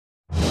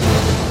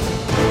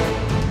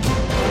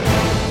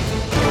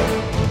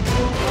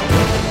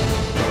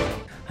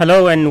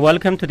Hello and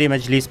welcome to the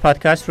Majlis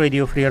podcast,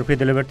 Radio Free European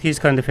Liberties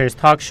current affairs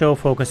talk show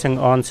focusing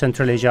on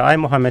Central Asia. I'm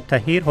Mohammed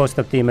Tahir, host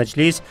of the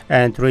Majlis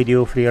and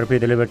Radio Free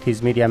European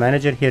Liberties media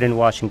manager here in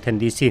Washington,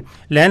 D.C.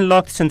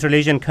 Landlocked Central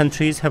Asian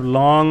countries have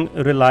long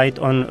relied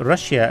on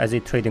Russia as a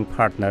trading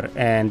partner,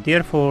 and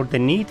therefore the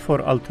need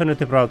for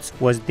alternative routes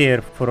was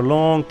there for a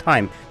long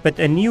time. But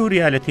a new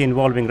reality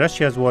involving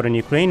Russia's war in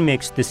Ukraine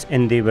makes this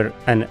endeavor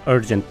an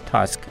urgent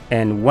task.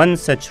 And one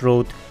such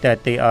route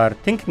that they are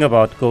thinking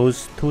about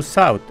goes to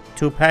south,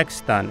 to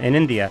Pakistan and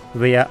India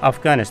via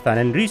Afghanistan.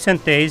 In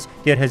recent days,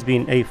 there has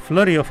been a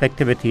flurry of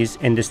activities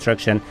in this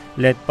direction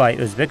led by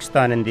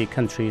Uzbekistan and the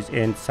countries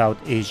in South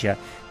Asia.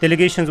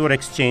 Delegations were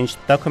exchanged,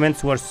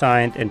 documents were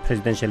signed, and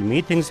presidential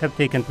meetings have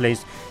taken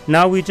place.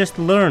 Now we just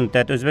learned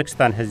that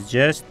Uzbekistan has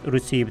just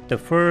received the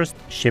first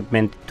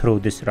shipment through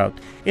this route.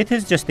 It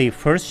is just the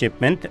first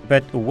shipment,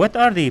 but what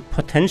are the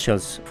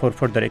potentials for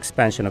further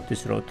expansion of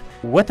this route?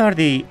 What are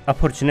the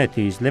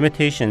opportunities,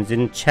 limitations,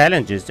 and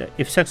challenges?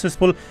 If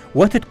successful,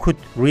 what it could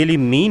really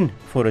mean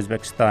for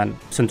Uzbekistan,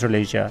 Central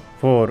Asia,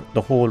 for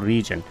the whole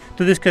region.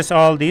 To discuss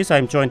all these,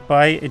 I'm joined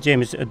by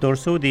James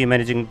Dorso, the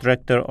Managing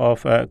Director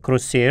of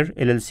Crosshair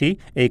LLC,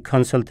 a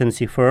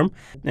consultancy firm,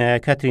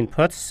 Catherine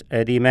Putz,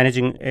 the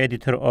Managing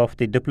Editor of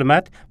The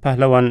Diplomat,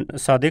 Pahlawan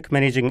Sadiq,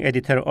 Managing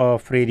Editor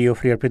of Radio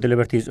Free European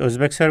Liberties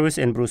Uzbek Service,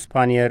 and Bruce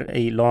Panier,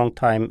 a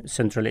long-time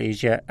Central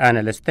Asia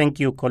analyst. Thank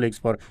you, colleagues,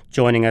 for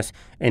joining us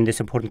in this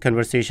important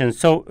conversation.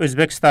 So,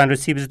 Uzbekistan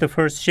receives the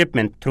first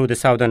shipment through the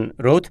southern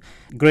route.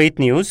 Great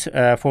news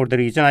for the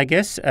region, I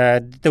guess.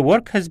 The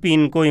work has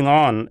been going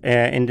on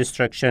in this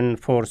direction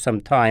for some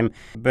time,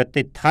 but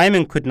the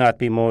timing could not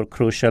be more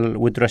crucial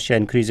with Russia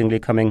increasingly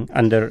coming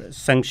under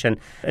sanction.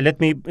 Let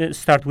me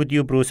start with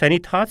you, Bruce. Any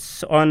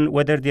thoughts on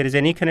whether there is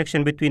any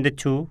connection between the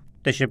two,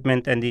 the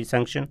shipment and the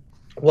sanction?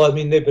 Well, I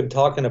mean, they've been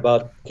talking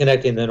about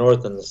connecting the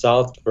North and the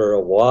South for a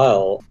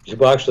while,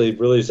 well, actually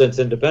really since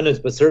independence,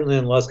 but certainly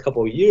in the last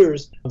couple of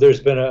years,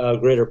 there's been a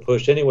greater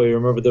push anyway.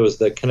 Remember, there was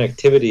the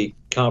connectivity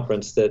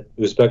conference that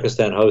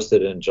Uzbekistan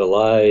hosted in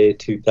July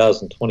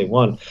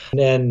 2021.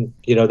 And,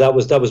 that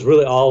was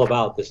really all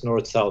about this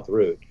North-South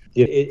route.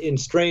 In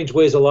strange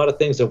ways, a lot of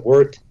things have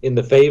worked in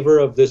the favor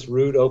of this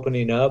route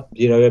opening up.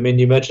 You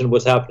mentioned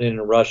what's happening in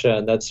Russia,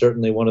 and that's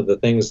certainly one of the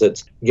things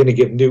that's going to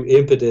give new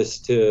impetus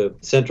to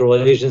Central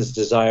Asians'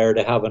 desire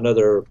to have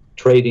another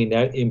trading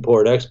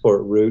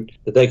import-export route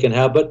that they can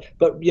have. But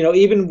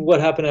even what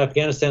happened in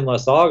Afghanistan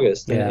last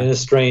August in a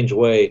strange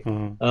way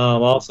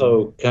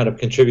also kind of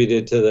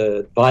contributed to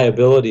the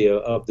viability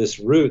of this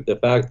route. The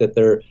fact that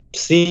there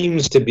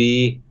seems to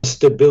be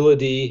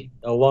stability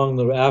along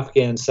the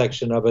Afghan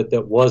section of it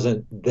that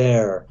wasn't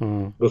there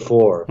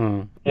before.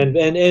 And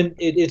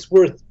it's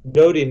worth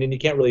noting, and you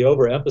can't really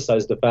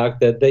overemphasize the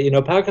fact that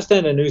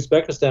Pakistan and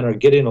Uzbekistan are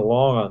getting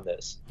along on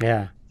this.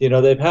 Yeah.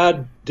 They've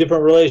had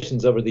different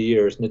relations over the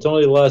years, and it's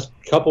only the last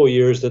couple of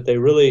years that they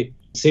really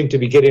seem to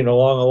be getting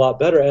along a lot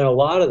better. And a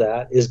lot of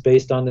that is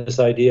based on this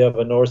idea of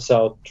a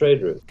north-south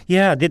trade route.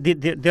 Yeah,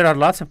 there are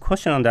lots of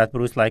questions on that,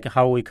 Bruce, like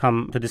how we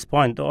come to this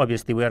point.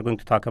 Obviously, we are going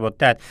to talk about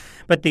that.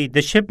 But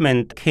the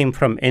shipment came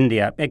from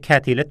India.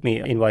 Kathy, let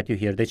me invite you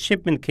here. The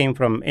shipment came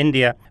from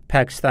India.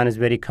 Pakistan is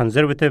very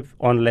conservative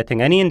on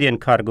letting any Indian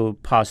cargo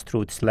pass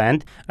through its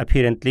land.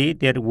 Apparently,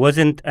 there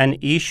wasn't an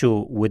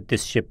issue with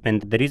this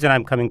shipment. The reason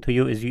I'm coming to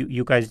you is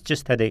you guys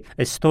just had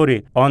a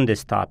story on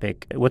this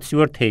topic. What's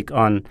your take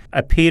on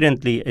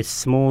apparently a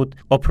smooth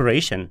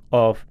operation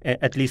of,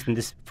 at least in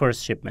this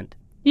first shipment?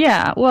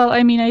 Yeah, well,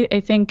 I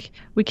think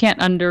we can't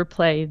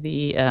underplay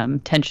the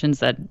tensions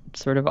that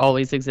sort of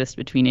always exist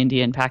between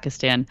India and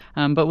Pakistan.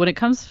 But when it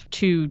comes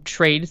to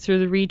trade through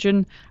the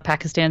region,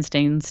 Pakistan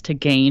stands to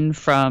gain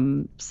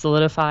from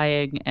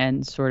solidifying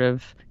and sort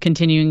of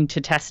continuing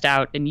to test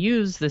out and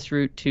use this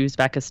route to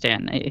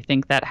Uzbekistan. I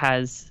think that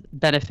has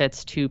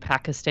benefits to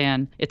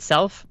Pakistan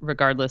itself,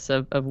 regardless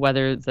of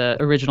whether the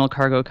original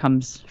cargo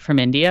comes from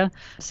India.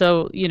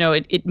 So,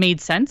 it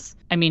made sense.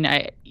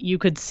 You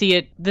could see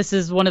it. This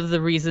is one of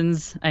the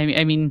reasons.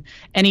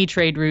 Any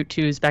trade route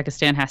to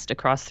Uzbekistan has to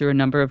cross through a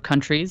number of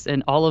countries,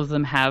 and all of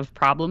them have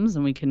problems.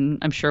 And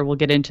I'm sure we'll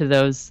get into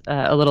those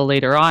a little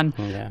later on.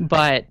 Yeah.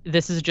 But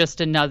this is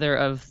just another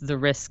of the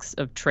risks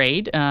of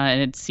trade,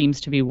 and it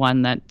seems to be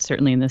one that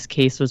certainly in this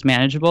case was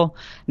manageable.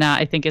 Now,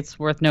 I think it's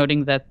worth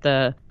noting that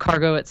the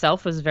cargo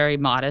itself was very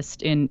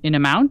modest in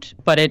amount,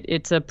 but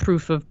it's a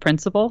proof of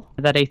principle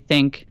that I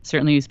think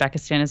certainly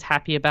Uzbekistan is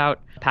happy about,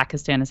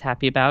 Pakistan is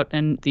happy about,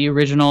 and the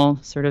original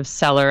sort of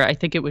seller, I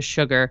think it was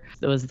sugar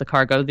that was the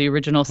cargo, the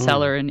original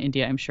seller in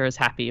India, I'm sure is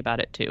happy about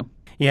it too.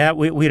 Yeah,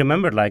 we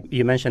remember, like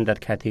you mentioned that,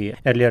 Kathy,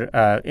 earlier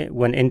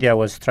when India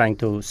was trying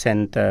to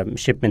send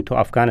shipment to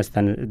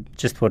Afghanistan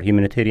just for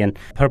humanitarian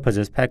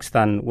purposes,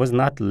 Pakistan was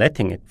not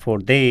letting it. For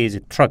days,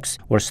 trucks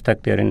were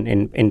stuck there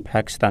in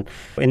Pakistan.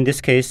 In this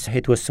case,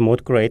 it was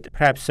smooth, great.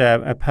 Perhaps,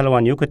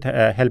 Pahlawan, you could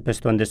help us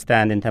to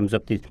understand in terms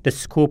of the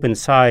scope and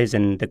size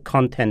and the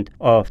content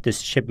of this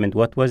shipment.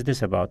 What was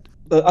this about?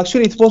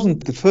 Actually, it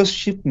wasn't the first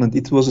shipment.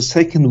 It was the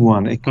second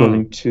one,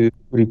 according to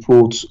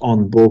reports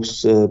on both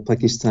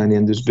Pakistani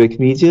and Uzbek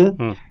media.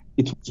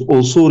 it was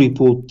also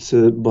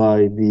reported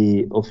by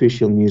the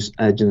official news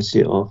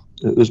agency of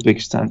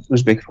Uzbekistan,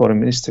 Uzbek Foreign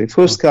Ministry.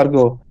 First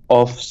cargo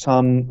of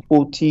some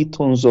 40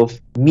 tons of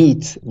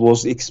meat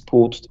was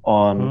exported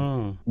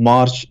on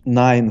March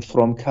 9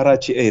 from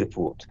Karachi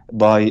airport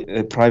by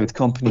a private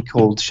company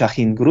called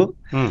Shaheen Group.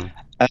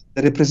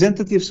 The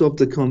representatives of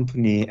the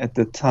company at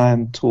the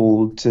time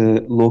told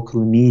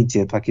local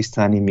media,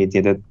 Pakistani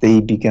media, that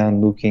they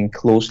began looking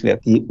closely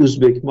at the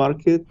Uzbek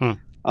market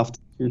after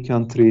two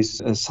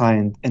countries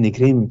signed an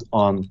agreement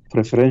on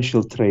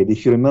preferential trade.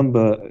 If you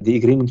remember, the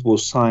agreement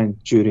was signed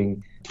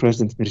during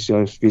President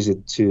Mirziyoyev's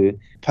visit to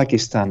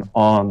Pakistan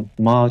on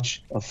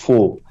March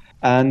 4.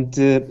 And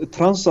the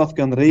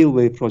Trans-Afghan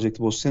Railway project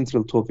was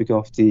central topic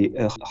of the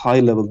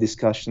high-level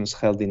discussions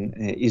held in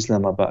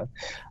Islamabad.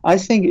 I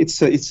think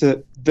it's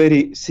a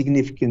very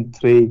significant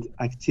trade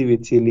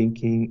activity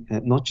linking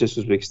not just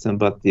Uzbekistan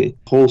but the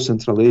whole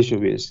Central Asia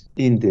with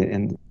India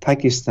and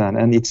Pakistan,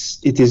 and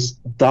it is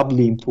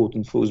doubly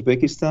important for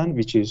Uzbekistan,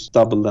 which is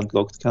double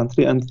landlocked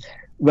country. And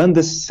when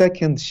the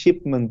second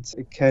shipment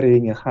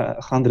carrying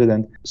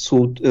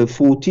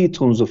 140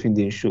 tons of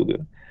Indian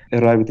sugar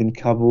arrived in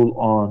Kabul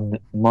on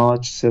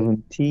March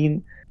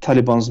 17,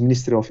 Taliban's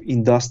Ministry of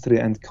Industry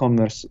and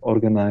Commerce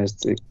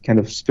organized a kind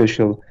of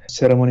special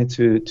ceremony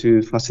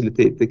to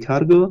facilitate the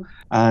cargo.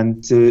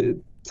 And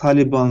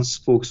Taliban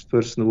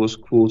spokesperson was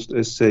quoted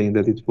as saying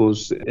that it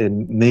was a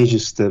major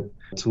step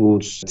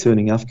towards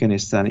turning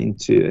Afghanistan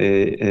into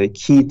a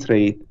key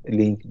trade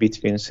link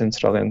between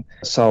Central and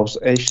South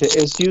Asia.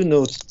 As you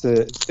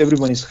noted,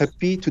 everyone is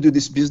happy to do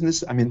this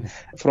business. I mean,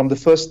 from the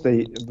first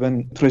day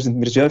when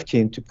President Mirziyoyev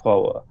came to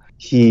power,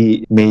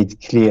 he made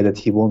clear that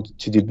he wanted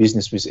to do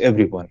business with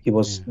everyone. He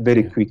was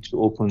very quick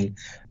to open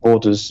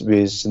borders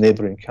with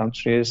neighboring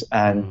countries.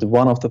 And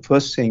one of the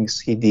first things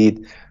he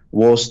did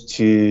was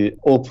to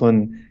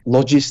open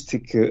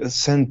logistic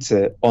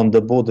center on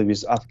the border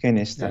with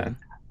Afghanistan.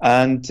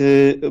 And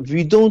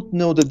we don't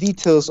know the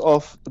details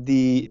of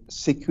the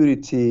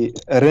security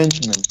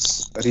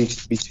arrangements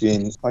reached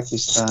between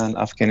Pakistan,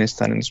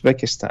 Afghanistan, and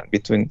Uzbekistan,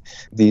 between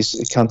these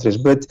countries.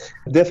 But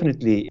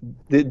definitely,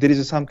 there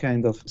is some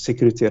kind of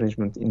security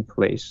arrangement in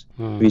place,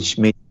 which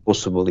made it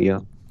possible,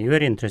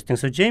 Very interesting.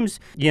 So, James,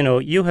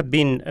 you have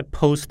been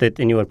posted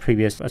in your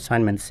previous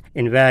assignments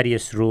in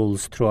various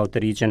roles throughout the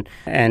region,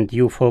 and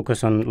you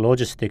focus on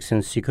logistics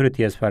and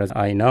security, as far as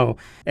I know.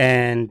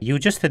 And you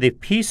just had a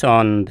piece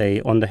on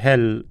the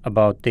Hill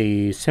about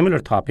the similar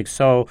topic.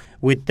 So,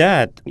 with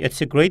that,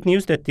 it's a great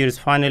news that there's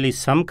finally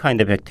some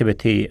kind of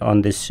activity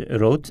on this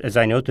road. As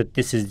I noted,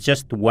 this is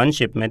just one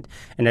shipment,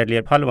 and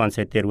earlier Palwan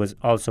said there was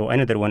also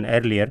another one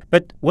earlier.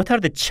 But what are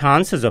the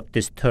chances of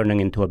this turning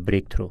into a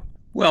breakthrough?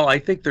 Well, I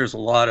think there's a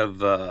lot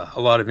of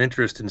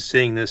interest in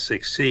seeing this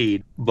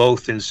succeed,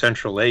 both in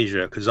Central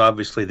Asia, because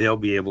obviously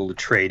they'll be able to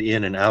trade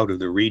in and out of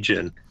the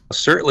region.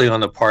 Certainly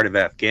on the part of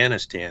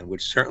Afghanistan,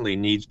 which certainly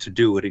needs to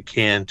do what it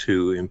can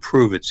to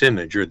improve its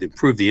image or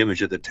improve the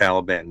image of the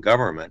Taliban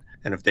government.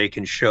 And if they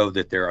can show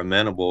that they're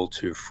amenable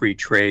to free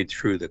trade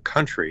through the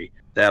country,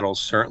 it'll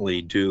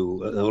certainly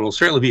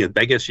be,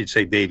 I guess you'd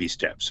say, baby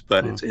steps,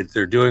 but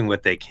they're doing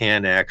what they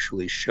can to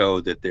actually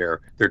show that they're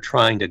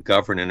trying to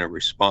govern in a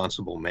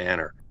responsible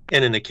manner.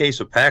 And in the case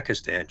of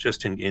Pakistan,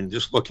 just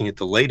looking at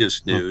the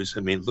latest news,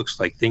 I mean, it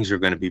looks like things are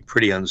going to be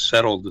pretty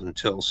unsettled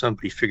until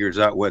somebody figures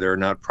out whether or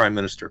not Prime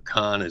Minister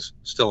Khan is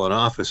still in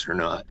office or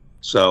not.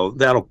 So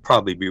that'll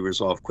probably be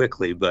resolved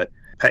quickly, but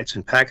it's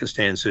in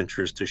Pakistan's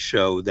interest to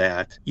show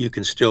that you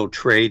can still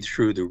trade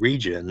through the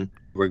region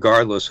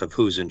regardless of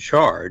who's in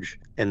charge,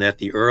 and that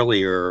the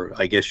earlier,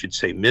 I guess you'd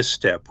say,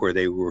 misstep where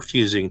they were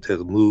refusing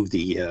to move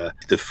the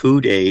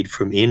food aid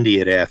from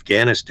India to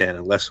Afghanistan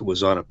unless it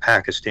was on a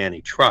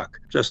Pakistani truck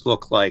just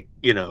looked like,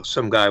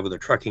 some guy with a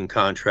trucking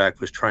contract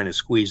was trying to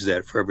squeeze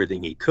that for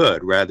everything he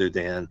could, rather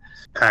than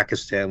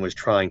Pakistan was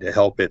trying to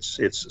help its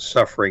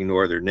suffering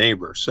northern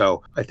neighbor.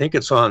 So I think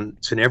it's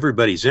in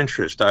everybody's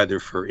interest,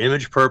 either for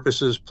image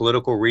purposes,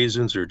 political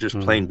reasons, or just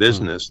plain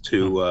business,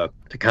 to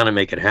kind of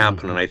make it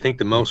happen. And I think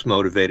the most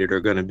motivated are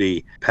going to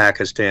be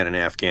Pakistan and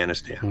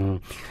Afghanistan.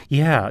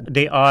 Yeah,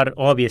 they are.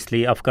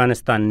 Obviously,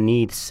 Afghanistan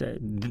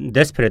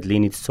desperately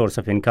needs source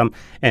of income,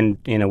 and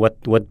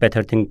what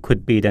better thing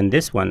could be than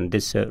this one,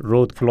 this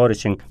road flourishing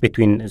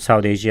between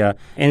South Asia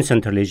and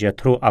Central Asia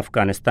through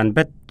Afghanistan.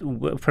 But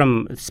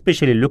from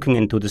especially looking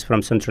into this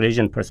from Central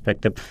Asian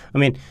perspective, I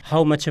mean,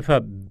 how much of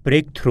a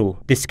breakthrough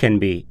this can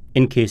be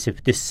in case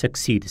if this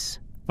succeeds?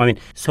 I mean,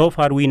 so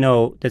far we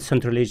know that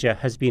Central Asia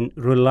has been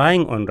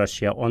relying on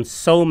Russia on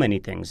so many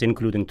things,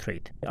 including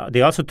trade.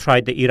 They also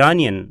tried the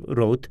Iranian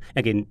route.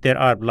 Again, there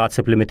are lots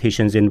of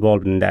limitations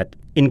involved in that.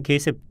 In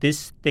case if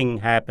this thing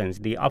happens,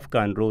 the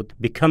Afghan route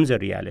becomes a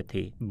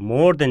reality,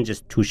 more than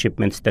just two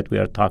shipments that we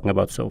are talking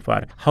about so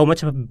far. How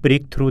much of a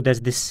breakthrough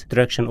does this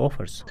direction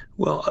offers?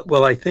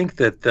 Well, I think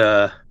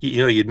that,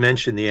 you'd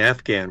mentioned the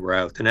Afghan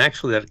route, and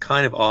actually that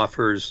kind of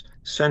offers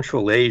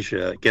Central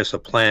Asia, I guess, a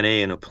plan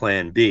A and a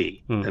plan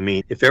B. I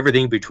mean, if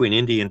everything between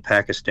India and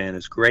Pakistan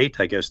is great,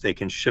 I guess they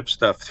can ship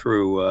stuff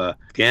through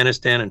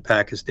Afghanistan and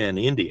Pakistan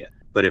to India.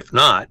 But if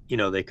not,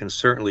 they can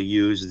certainly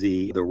use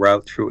the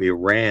route through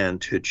Iran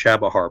to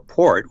Chabahar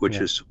port, which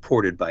is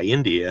supported by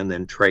India, and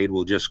then trade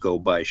will just go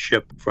by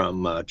ship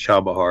from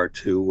Chabahar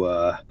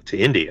to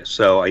India.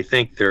 So I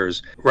think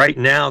right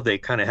now they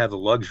kind of have the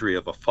luxury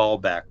of a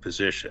fallback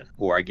position,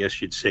 or I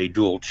guess you'd say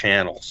dual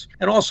channels.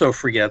 And also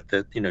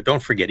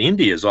don't forget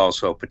India is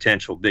also a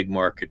potential big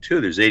market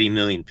too. There's 80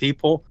 million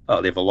people.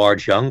 They have a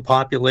large young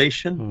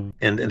population,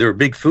 and they're a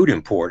big food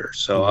importer.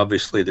 So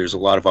obviously there's a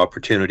lot of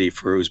opportunity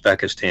for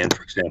Uzbekistan,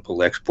 for example,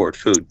 to export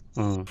food.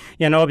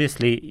 Yeah, and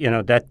obviously,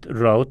 that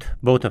route,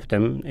 both of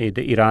them,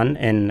 the Iran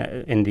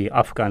and the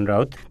Afghan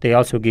route, they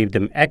also gave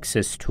them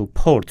access to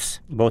ports,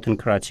 both in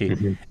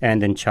Karachi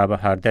and in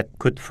Chabahar, that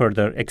could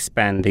further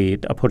expand the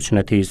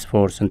opportunities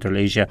for Central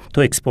Asia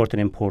to export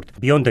and import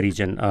beyond the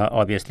region,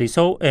 obviously.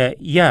 So,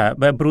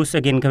 but Bruce,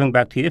 again, coming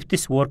back to you, if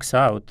this works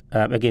out,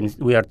 again,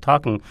 we are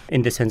talking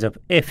in the sense of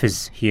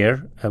ifs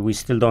here. We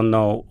still don't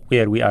know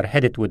where we are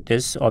headed with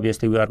this.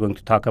 Obviously, we are going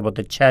to talk about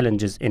the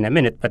challenges in a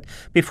minute. But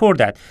before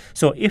that,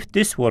 so if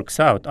this works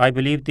out, I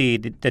believe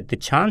that the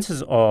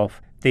chances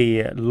of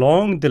the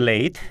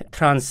long-delayed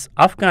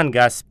Trans-Afghan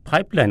gas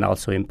pipeline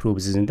also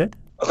improves, isn't it?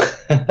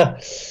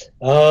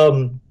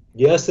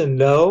 Yes and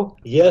no.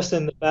 Yes,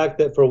 in the fact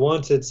that for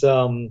once it's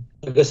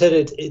like I said,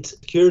 its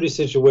security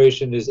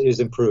situation is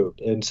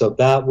improved, and so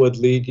that would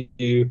lead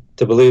you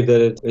to believe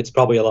that it's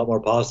probably a lot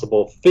more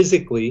possible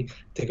physically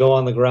to go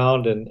on the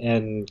ground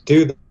and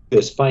do this.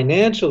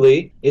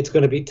 Financially, it's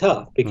going to be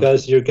tough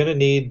because you're going to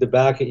need the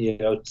back.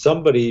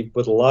 Somebody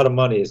with a lot of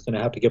money is going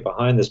to have to get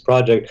behind this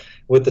project.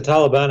 With the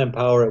Taliban in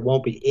power, it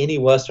won't be any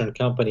Western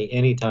company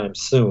anytime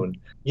soon.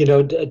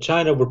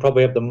 China would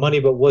probably have the money,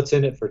 but what's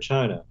in it for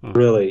China,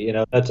 really?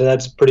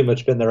 That's pretty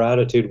much been their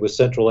attitude with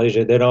Central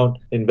Asia. They don't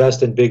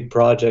invest in big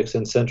projects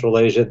in Central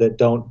Asia that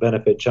don't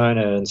benefit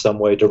China in some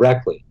way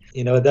directly.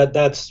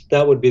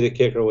 That would be the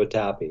kicker with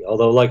TAPI.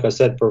 Although, like I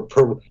said,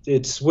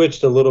 it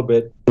switched a little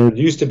bit. There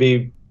used to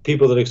be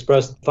people that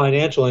expressed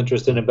financial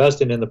interest in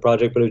investing in the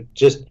project, but it's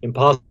just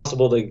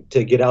impossible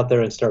to get out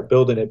there and start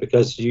building it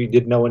because you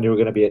didn't know when you were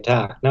going to be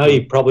attacked. Now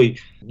you probably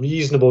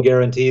reasonable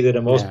guarantee that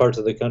in most parts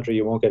of the country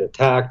you won't get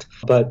attacked,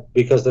 but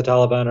because the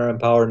Taliban are in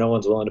power, no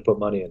one's willing to put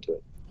money into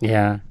it.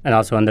 Yeah, and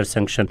also under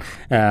sanction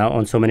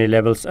on so many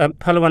levels.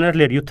 Palawan,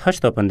 earlier you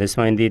touched upon this.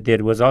 Indeed,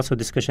 there was also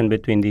discussion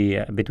between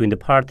the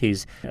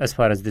parties as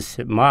far as this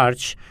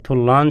march to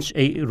launch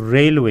a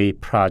railway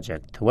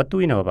project. What do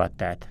we know about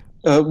that?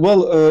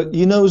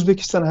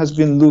 Uzbekistan has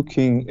been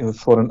looking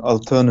for an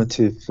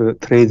alternative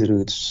trade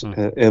routes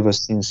ever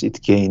since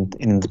it gained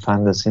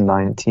independence in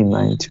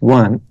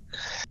 1991.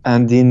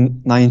 And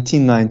in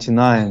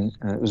 1999,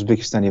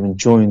 Uzbekistan even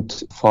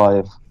joined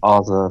 5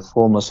 other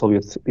former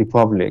Soviet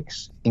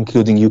republics,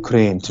 including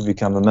Ukraine, to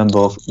become a member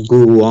of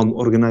GUAM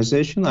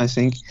organization, I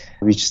think,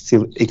 which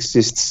still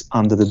exists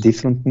under the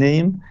different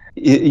name.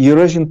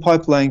 Eurasian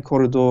Pipeline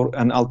Corridor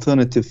and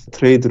alternative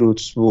trade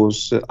routes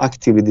was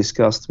actively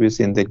discussed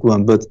within the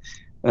GUAM, but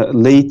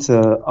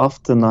later,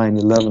 after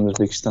 9/11,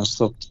 Uzbekistan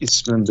stopped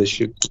its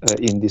membership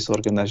in this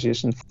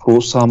organization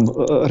for some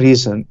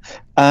reason.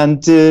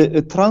 And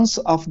a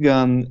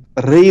Trans-Afghan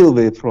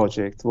railway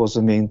project was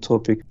the main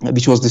topic,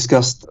 which was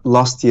discussed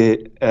last year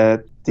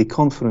at the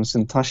conference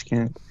in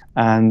Tashkent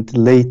and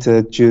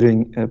later during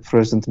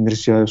President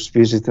Mirziyoyev's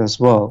visit as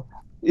well.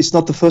 It's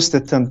not the first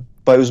attempt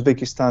by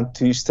Uzbekistan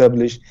to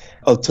establish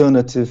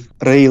alternative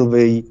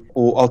railway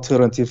or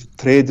alternative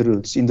trade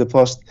routes. In the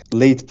past,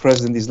 late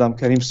President Islam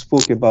Karim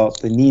spoke about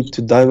the need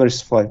to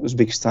diversify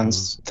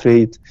Uzbekistan's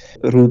trade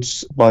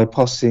routes by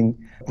passing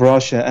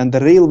Russia, and the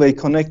railway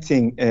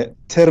connecting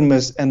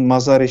Termez and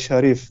Mazar-e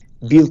Sharif,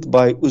 built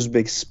by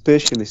Uzbek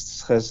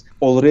specialists, has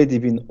already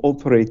been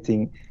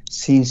operating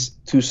since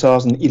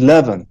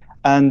 2011.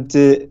 And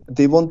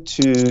they want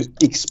to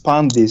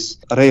expand this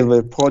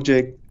railway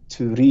project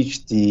to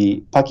reach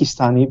the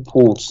Pakistani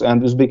ports.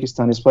 And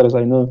Uzbekistan, as far as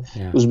I know,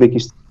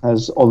 Uzbekistan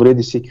has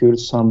already secured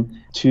some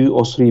 2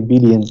 or 3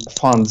 billion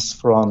funds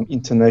from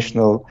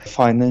international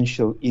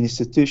financial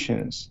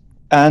institutions.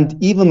 And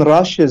even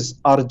Russia's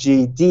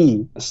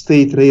RJD,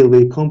 state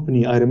railway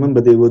company, I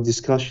remember there were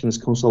discussions,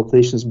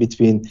 consultations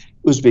between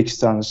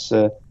Uzbekistan's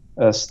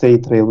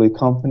state railway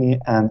company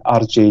and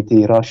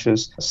RJD,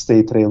 Russia's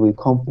state railway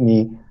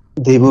company.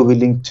 They were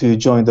willing to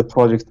join the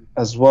project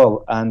as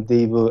well, and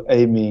they were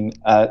aiming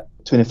at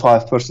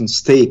 25%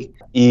 stake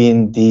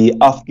in the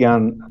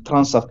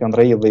Trans-Afghan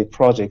railway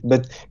project.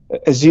 But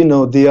as you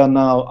know, they are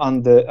now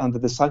under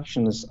the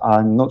sanctions.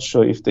 I'm not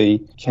sure if they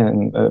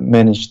can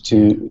manage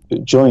to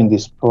join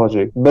this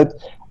project. But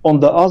on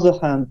the other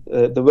hand,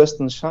 the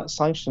Western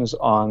sanctions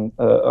on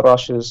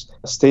Russia's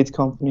state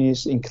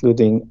companies,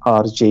 including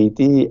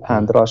RJD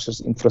and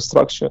Russia's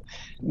infrastructure,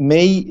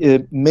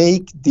 may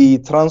make the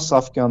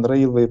Trans-Afghan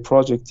railway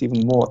project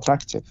even more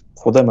attractive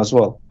for them as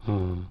well.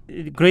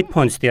 Great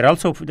points there.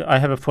 Also, I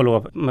have a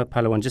follow-up,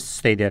 Palawan, just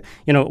stay there.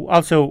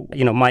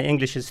 My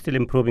English is still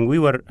improving. We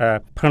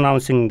were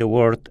pronouncing the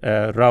word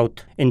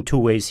route in 2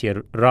 ways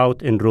here,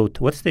 route and route.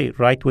 What's the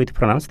right way to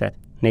pronounce that?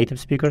 Native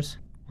speakers?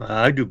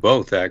 I do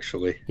both,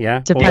 actually. Yeah?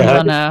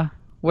 Depends on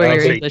where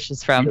your say- English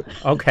is from.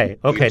 Okay,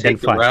 You okay, can then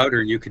take the fine. route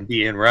or you can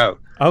be en route.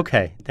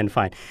 Okay, then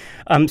fine.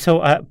 So,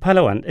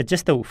 Palawan,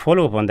 just to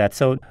follow up on that,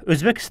 so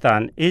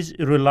Uzbekistan is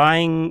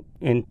relying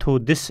into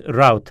this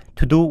route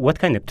to do what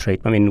kind of trade?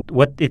 I mean,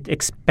 what it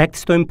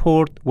expects to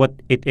import, what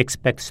it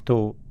expects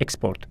to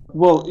export?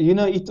 Well,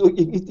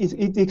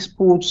 it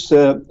exports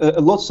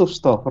lots of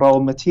stuff, raw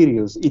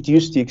materials. It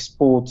used to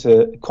export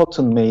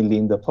cotton mainly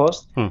in the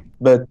past,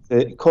 but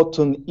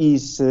cotton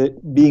is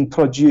being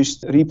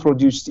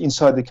reproduced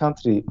inside the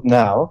country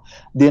now.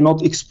 They're no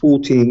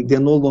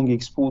longer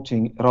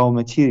exporting raw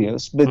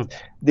materials, but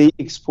they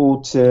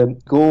export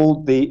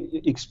gold,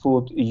 they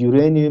export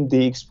uranium,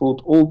 they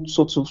export all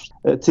sorts of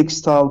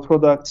textile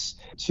products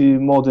to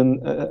more than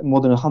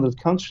 100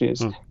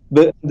 countries.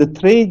 But the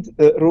trade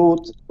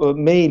route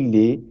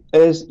mainly,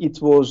 as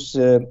it was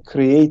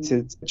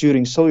created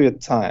during Soviet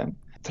time,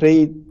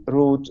 trade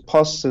route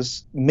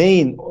passes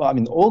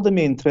all the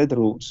main trade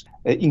routes,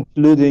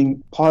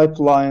 including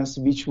pipelines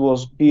which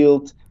was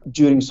built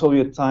during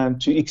Soviet time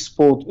to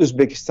export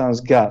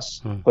Uzbekistan's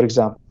gas, for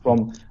example,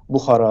 from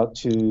Bukhara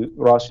to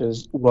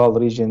Russia's Ural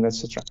region,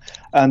 etc.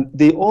 And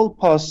they all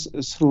pass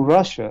through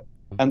Russia.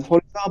 And for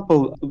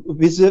example,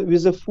 with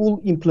the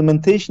full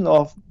implementation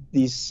of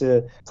this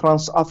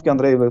Trans-Afghan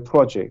Railway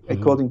project,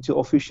 according to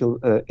official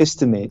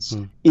estimates,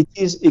 it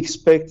is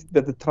expected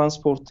that the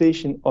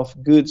transportation of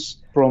goods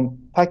from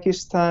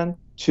Pakistan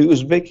to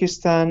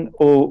Uzbekistan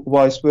or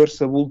vice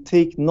versa will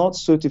take not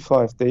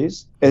 35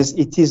 days as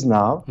it is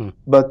now,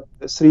 but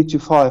 3 to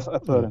 5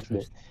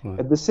 apparently.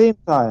 At the same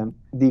time,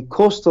 the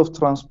cost of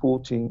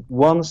transporting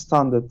one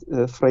standard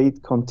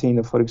freight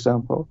container, for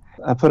example,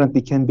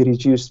 apparently can be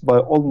reduced by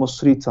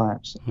almost 3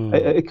 times.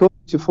 According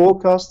to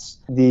forecasts,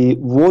 the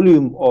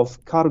volume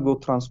of cargo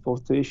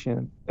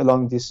transportation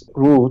along this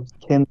route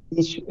can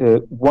reach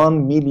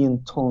 1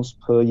 million tons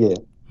per year.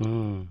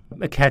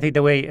 Kathy,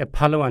 the way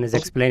Palawan is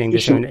explaining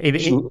this,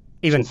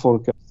 even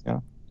forecast,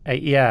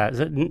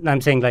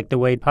 I'm saying like the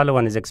way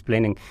Palawan is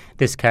explaining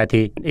this,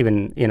 Kathy,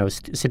 even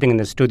sitting in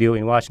the studio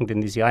in Washington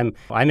D.C.,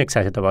 I'm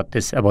excited about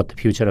the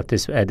future of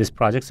this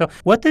project. So,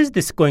 what is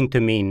this going to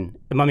mean?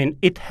 I mean,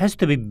 it has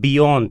to be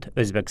beyond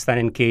Uzbekistan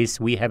in case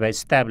we have an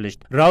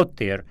established route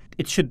there.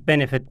 It should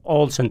benefit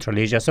all Central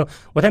Asia. So,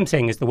 what I'm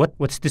saying is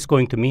what's this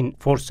going to mean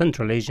for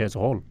Central Asia as a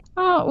whole?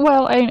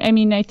 Well, I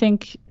mean, I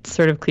think it's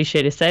sort of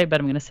cliche to say, but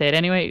I'm going to say it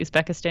anyway.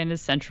 Uzbekistan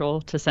is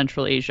central to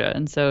Central Asia.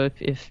 And so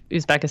if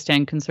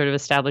Uzbekistan can sort of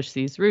establish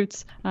these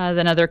routes,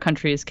 then other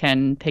countries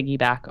can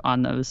piggyback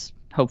on those,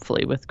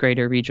 hopefully with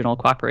greater regional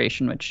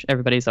cooperation, which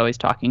everybody's always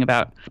talking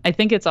about. I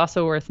think it's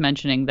also worth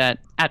mentioning that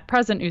at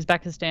present,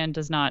 Uzbekistan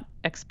does not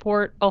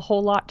export a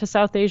whole lot to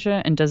South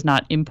Asia and does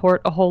not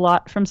import a whole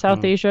lot from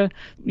South Asia.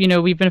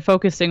 We've been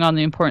focusing on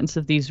the importance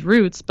of these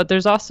routes, but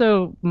there's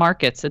also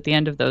markets at the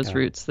end of those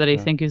routes that I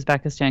think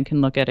Uzbekistan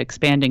can look at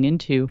expanding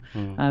into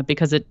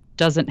because it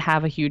doesn't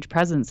have a huge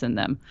presence in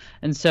them.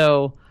 And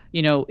so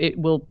it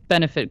will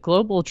benefit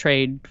global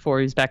trade for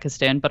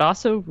Uzbekistan, but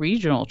also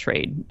regional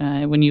trade.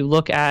 When you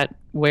look at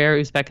where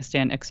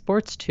Uzbekistan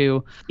exports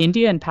to,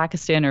 India and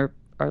Pakistan are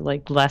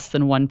like less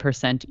than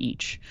 1%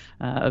 each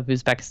of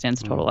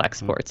Uzbekistan's total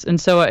exports.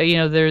 And so,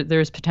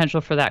 there's potential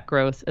for that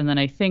growth. And then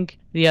I think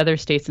the other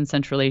states in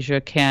Central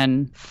Asia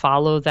can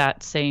follow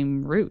that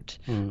same route.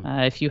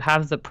 If you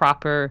have the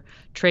proper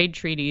trade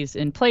treaties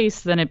in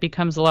place, then it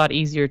becomes a lot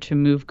easier to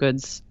move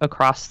goods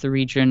across the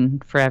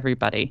region for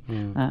everybody.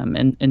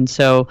 And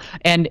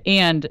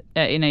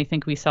I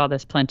think we saw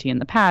this plenty in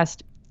the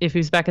past. If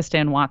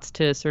Uzbekistan wants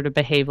to sort of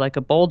behave like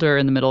a boulder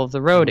in the middle of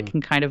the road, it can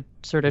kind of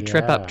sort of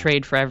trip up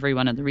trade for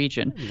everyone in the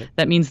region.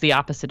 That means the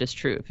opposite is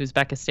true. If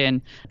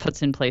Uzbekistan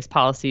puts in place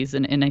policies,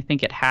 and I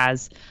think it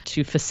has,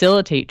 to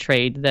facilitate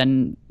trade,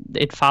 then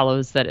it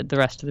follows that the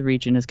rest of the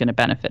region is going to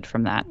benefit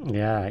from that.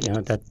 Yeah,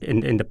 that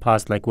in the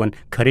past, like when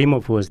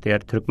Karimov was there,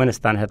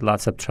 Turkmenistan had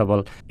lots of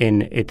trouble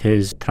in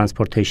its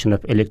transportation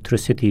of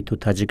electricity to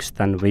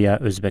Tajikistan via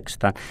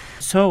Uzbekistan.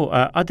 So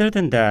other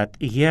than that,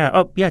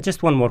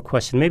 just one more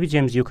question. Maybe,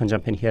 James, you can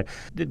jump in here.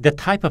 The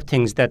type of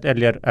things that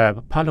earlier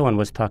Palawan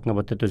was talking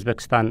about that Uzbekistan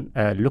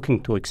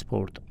looking to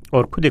export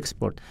or could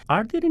export,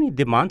 are there any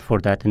demand for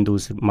that in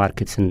those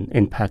markets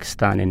in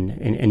Pakistan,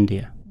 in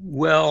India?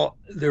 Well,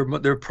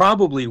 there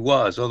probably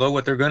was, although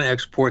what they're going to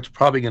export is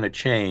probably going to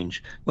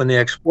change. When they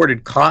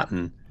exported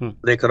cotton,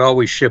 they could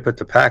always ship it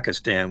to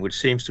Pakistan, which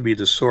seems to be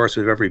the source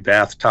of every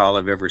bath towel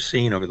I've ever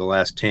seen over the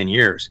last 10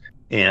 years.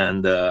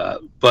 And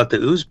but the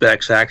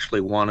Uzbeks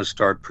actually want to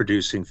start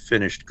producing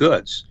finished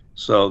goods.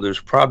 So there's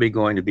probably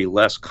going to be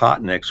less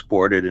cotton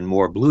exported and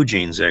more blue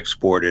jeans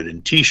exported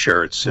and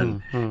T-shirts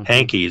and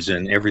hankies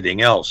and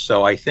everything else.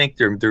 So I think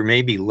there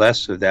may be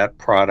less of that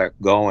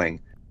product going,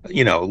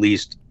 at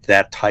least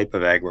that type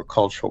of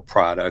agricultural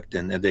product.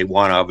 And they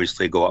want to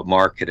obviously go up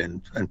market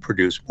and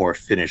produce more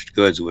finished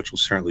goods, which will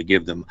certainly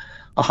give them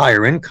a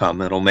higher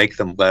income. It'll make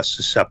them less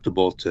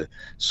susceptible to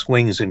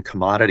swings in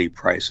commodity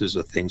prices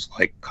of things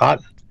like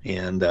cotton.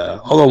 And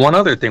although one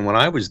other thing, when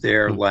I was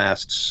there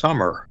last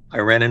summer, I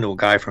ran into a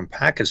guy from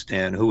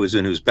Pakistan who was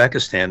in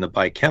Uzbekistan to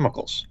buy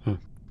chemicals.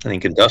 I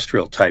think,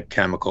 industrial type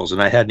chemicals,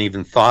 and I hadn't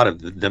even thought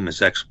of them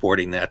as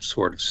exporting that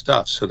sort of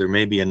stuff. So there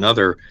may be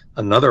another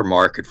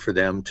market for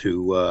them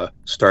to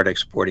start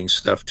exporting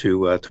stuff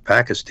to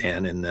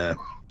Pakistan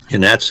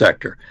in that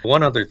sector.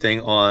 One other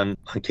thing on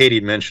Katie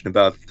had mentioned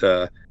about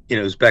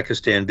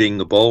Uzbekistan being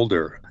the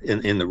boulder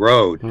in the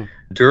road.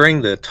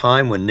 During the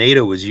time when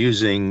NATO was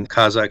using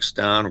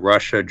Kazakhstan,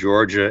 Russia,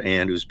 Georgia,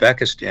 and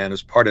Uzbekistan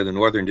as part of the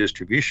Northern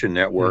Distribution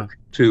Network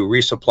to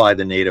resupply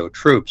the NATO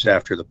troops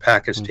after the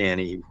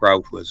Pakistani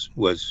route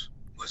was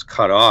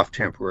cut off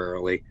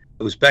temporarily,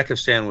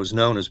 Uzbekistan was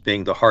known as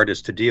being the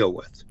hardest to deal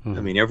with. I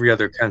mean, every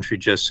other country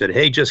just said,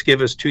 hey, just give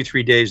us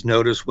 2-3 days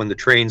notice when the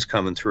train's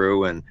coming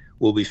through and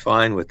we'll be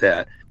fine with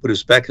that. But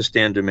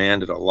Uzbekistan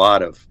demanded a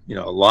lot of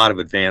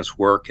advanced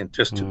work and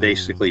just to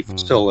basically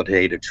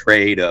facilitate a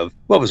trade of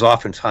what was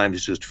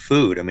oftentimes just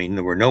food. I mean,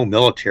 there were no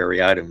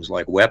military items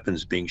like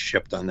weapons being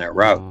shipped on that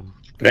route.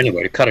 But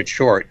anyway, to cut it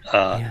short,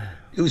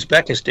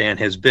 Uzbekistan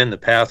has been the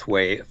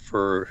pathway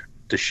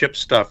to ship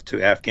stuff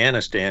to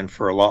Afghanistan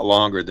for a lot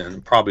longer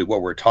than probably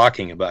what we're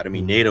talking about. I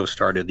mean, NATO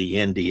started the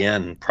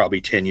NDN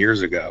probably 10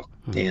 years ago.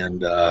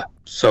 And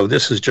so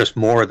this is just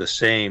more of the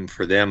same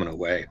for them in a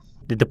way.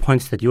 The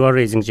points that you are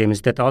raising,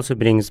 James, that also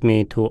brings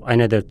me to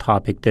another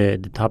topic, the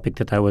topic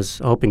that I was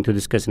hoping to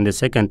discuss in the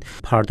second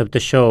part of the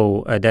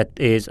show, that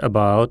is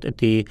about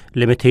the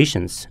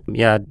limitations.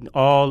 Yeah,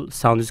 all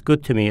sounds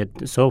good to me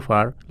so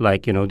far.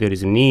 Like, there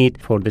is a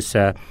need for this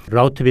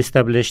route to be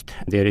established.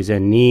 There is a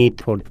need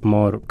for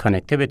more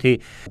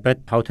connectivity. But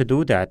how to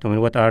do that? I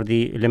mean, what are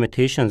the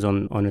limitations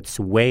on its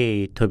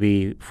way to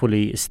be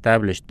fully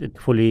established,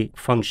 fully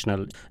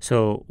functional?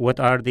 So what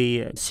are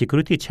the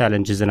security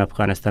challenges in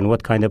Afghanistan?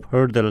 What kind of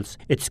hurdles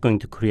it's going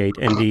to create,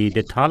 and the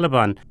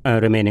Taliban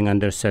remaining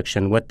under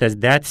section. What does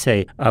that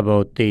say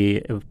about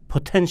the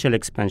potential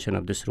expansion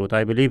of this route?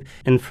 I believe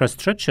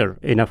infrastructure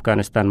in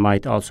Afghanistan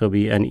might also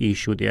be an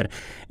issue there.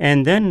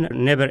 And then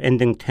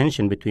never-ending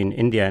tension between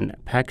India and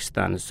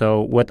Pakistan.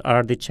 So what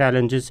are the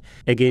challenges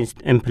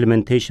against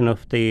implementation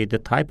of the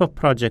type of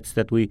projects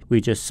that we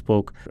just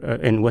spoke?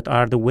 And what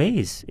are the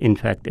ways, in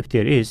fact, if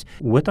there is,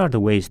 what are the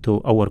ways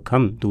to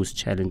overcome those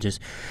challenges?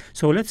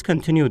 So let's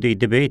continue the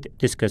debate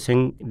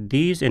discussing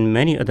these and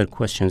many other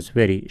questions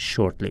very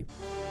shortly.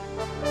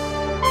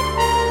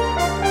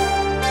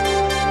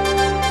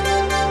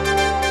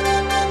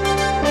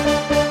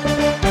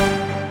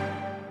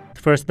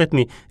 First, let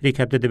me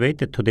recap the debate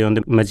that today on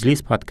the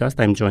Majlis podcast.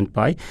 I'm joined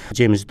by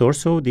James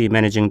Dorso, the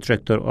managing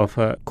director of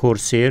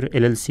Corsair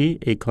LLC,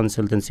 a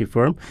consultancy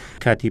firm;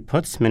 Kathy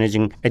Potts,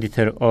 managing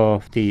editor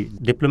of The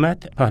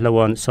Diplomat;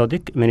 Pahlawan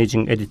Sadiq,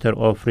 managing editor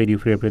of Radio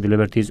Free Europe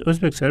Liberties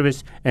Uzbek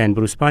service; and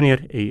Bruce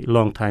Panier, a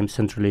longtime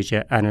Central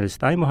Asia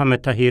analyst. I'm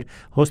Mohammed Tahir,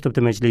 host of the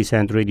Majlis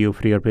and Radio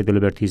Free Europe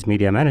Liberties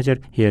media manager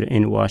here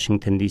in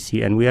Washington,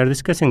 D.C. And we are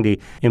discussing the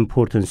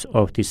importance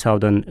of the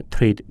Southern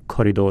Trade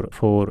Corridor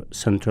for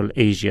Central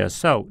Asia.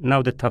 So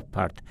now the tough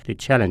part, the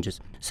challenges.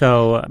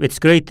 So it's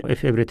great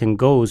if everything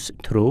goes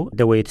through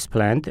the way it's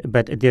planned,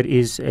 but there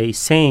is a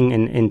saying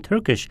in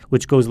Turkish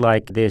which goes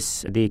like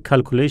this: the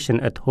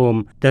calculation at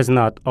home does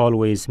not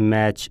always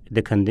match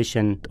the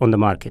condition on the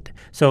market.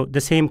 So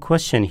the same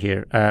question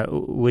here,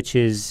 which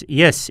is,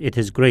 yes, it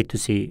is great to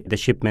see the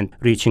shipment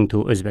reaching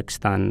to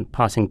Uzbekistan,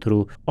 passing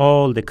through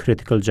all the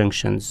critical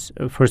junctions.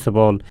 First of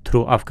all,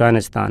 through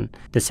Afghanistan.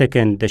 The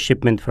second, the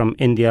shipment from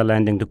India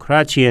landing to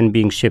Karachi and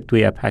being shipped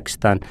via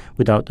Pakistan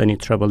without any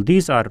trouble.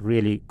 These are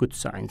really good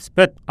signs.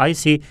 But I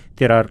see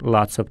there are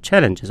lots of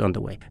challenges on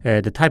the way.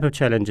 The type of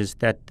challenges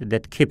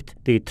that kept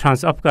the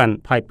Trans-Afghan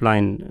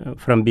pipeline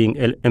from being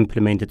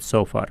implemented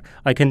so far.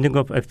 I can think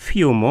of a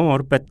few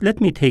more, but let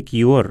me take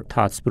your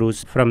thoughts,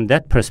 Bruce, from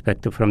that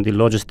perspective, from the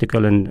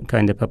logistical and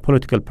kind of a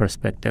political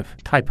perspective,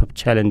 type of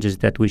challenges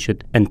that we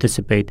should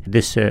anticipate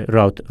this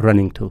route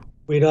running to.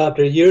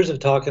 After years of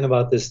talking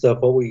about this stuff,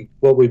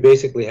 what we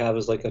basically have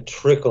is like a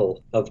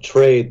trickle of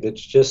trade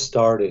that's just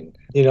starting.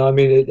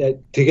 To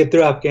get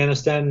through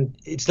Afghanistan,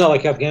 it's not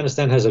like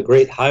Afghanistan has a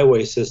great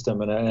highway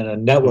system and a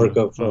network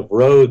of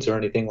roads or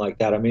anything like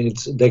that. I mean,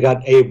 they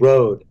got a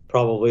road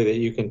probably that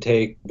you can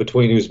take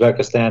between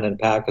Uzbekistan and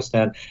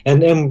Pakistan,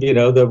 and then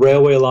the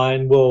railway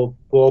line will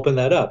open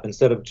that up.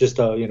 Instead of just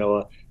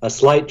a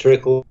slight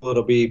trickle,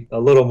 it'll be a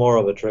little more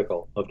of a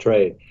trickle of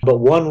trade. But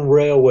one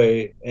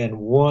railway and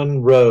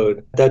one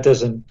road, that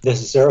doesn't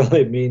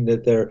necessarily mean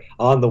that they're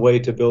on the way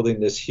to building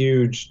this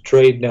huge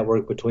trade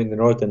network between the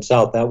north and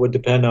south. That would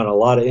depend on a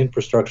lot of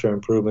infrastructure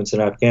improvements in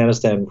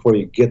Afghanistan before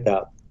you get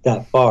that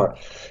far,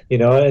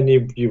 and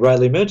you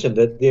rightly mentioned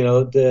that,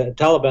 the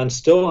Taliban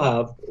still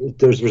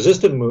there's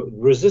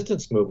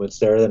resistance movements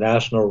there. The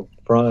National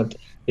Front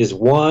is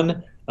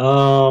one.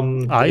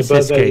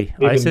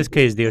 ISSK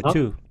is there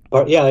too.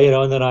 And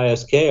then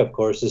ISK, of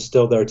course, is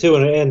still there too,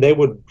 and they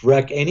would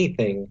wreck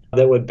anything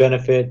that would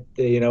benefit,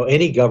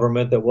 any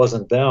government that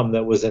wasn't them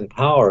that was in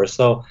power.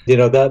 So,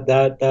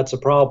 that's a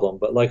problem.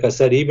 But like I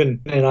said,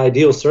 even in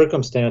ideal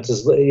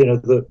circumstances,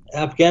 the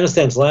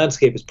Afghanistan's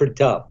landscape is pretty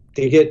tough.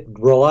 to get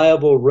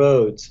reliable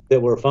roads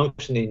that were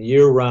functioning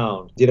year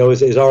round,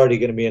 is already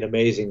going to be an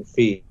amazing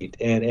feat.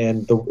 And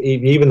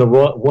even the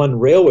one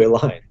railway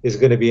line is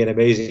going to be an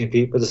amazing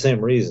feat for the same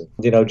reason.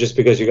 Just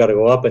because you got to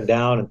go up and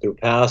down and through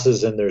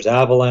passes, and there's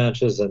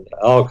avalanches and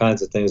all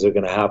kinds of things are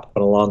going to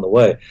happen along the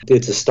way.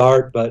 It's a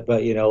start, but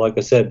like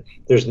I said,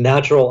 there's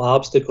natural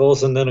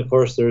obstacles, and then of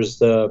course there's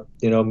the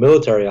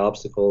military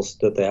obstacles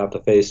that they have to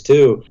face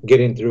too,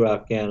 getting through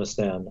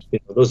Afghanistan.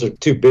 Those are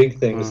two big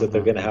things that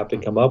they're going to have to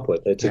come up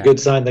with. It's a good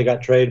sign they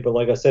got trade, but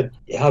like I said,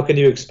 how can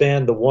you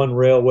expand the one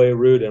railway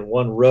route and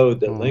one road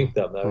that link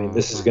them? I mean,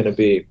 this is going to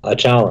be a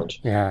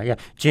challenge. Yeah.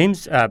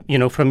 James,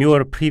 from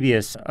your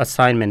previous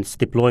assignments,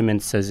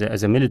 deployments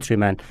as a military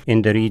man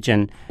in the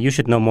region, you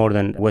should know more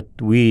than what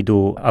we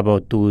do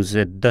about those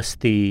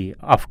dusty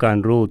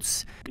Afghan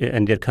roads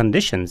and their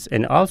conditions,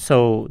 and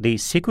also the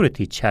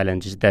security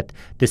challenges that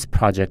this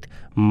project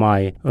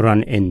might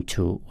run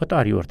into. What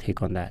are your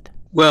take on that?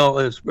 Well,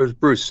 as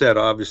Bruce said,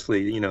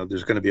 obviously,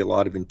 there's going to be a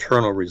lot of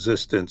internal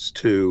resistance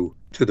to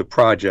the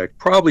project,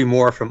 probably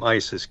more from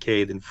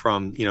ISIS-K than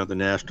from, the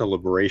National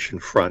Liberation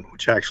Front,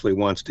 which actually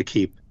wants to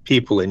keep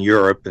people in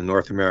Europe and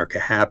North America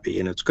happy.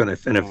 And it's going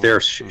to, and if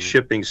they're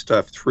shipping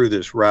stuff through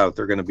this route,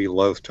 they're going to be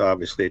loath to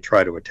obviously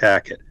try to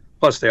attack it.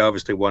 Plus, they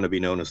obviously want to be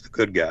known as the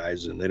good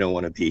guys, and they don't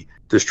want to be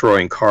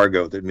destroying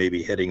cargo that may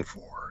be heading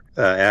for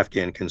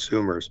Afghan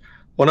consumers.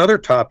 One other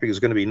topic is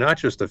going to be not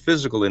just the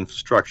physical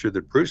infrastructure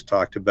that Bruce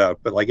talked about,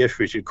 but I guess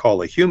we should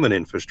call a human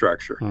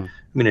infrastructure. I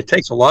mean, it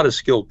takes a lot of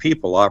skilled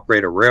people to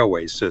operate a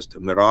railway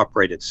system that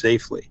operate it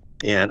safely.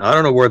 And I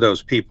don't know where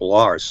those people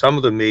are. Some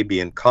of them may be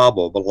in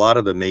Kabul, but a lot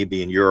of them may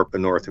be in Europe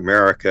and North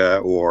America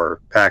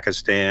or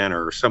Pakistan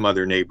or some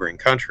other neighboring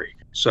country.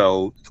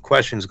 So the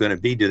question is going to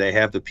be, do they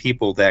have the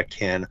people that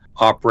can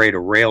operate a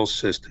rail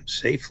system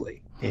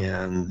safely?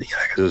 And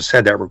as I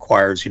said, that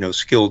requires,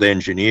 skilled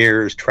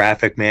engineers,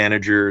 traffic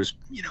managers,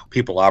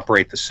 people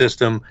operate the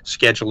system,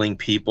 scheduling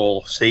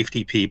people,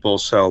 safety people.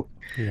 So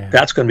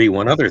that's going to be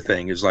one other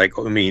thing is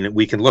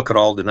we can look at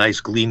all the nice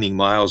gleaming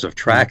miles of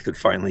track that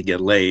finally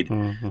get laid,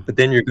 but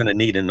then you're going to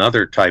need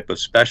another type of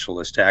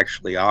specialist to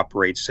actually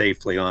operate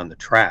safely on the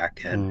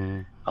track.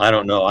 And I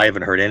don't know. I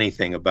haven't heard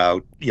anything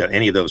about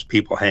any of those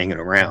people hanging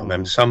around. I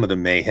mean, some of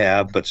them may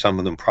have, but some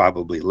of them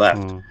probably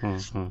left.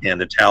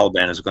 And the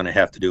Taliban is going to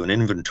have to do an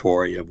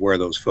inventory of where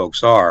those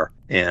folks are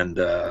and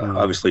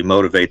obviously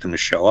motivate them to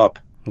show up.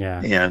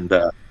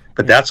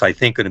 But that's, I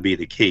think, going to be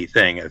the key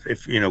thing.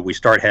 If we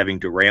start having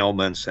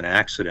derailments and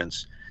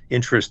accidents,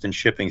 interest in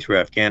shipping through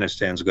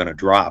Afghanistan is going to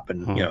drop,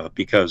 and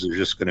because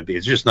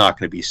it's just not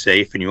going to be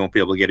safe, and you won't be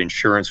able to get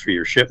insurance for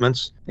your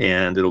shipments,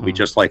 and it'll be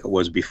just like it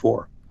was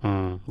before.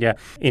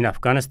 In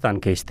Afghanistan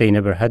case, they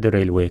never had a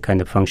railway,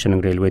 kind of functioning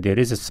railway. There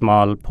is a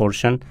small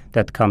portion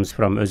that comes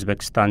from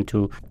Uzbekistan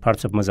to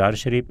parts of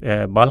Mazar-e-Sharif,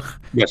 Balkh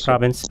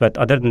province. But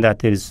other than that,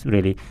 there is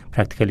really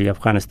practically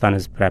Afghanistan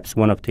is perhaps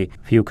one of the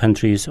few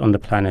countries on the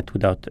planet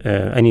without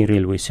any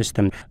railway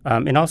system.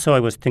 And also I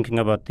was thinking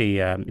about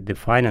the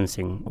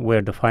financing,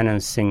 where the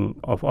financing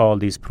of all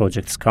these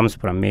projects comes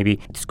from. Maybe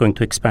it's going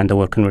to expand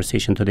our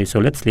conversation today. So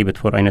let's leave it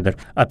for another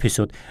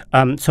episode.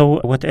 So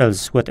what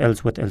else?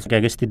 I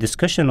guess the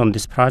discussion on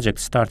this project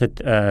started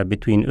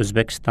between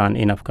Uzbekistan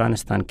and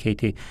Afghanistan,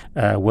 Katie,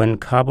 when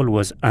Kabul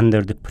was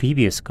under the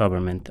previous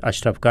government,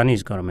 Ashraf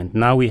Ghani's government.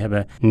 Now we have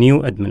a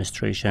new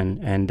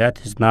administration, and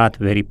that is not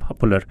very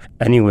popular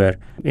anywhere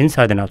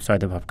inside and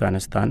outside of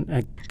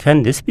Afghanistan.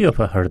 Can this be of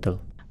a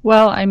hurdle?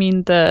 Well, I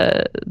mean,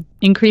 the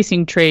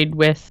increasing trade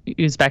with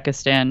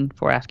Uzbekistan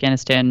for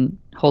Afghanistan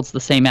holds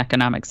the same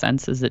economic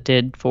sense as it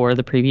did for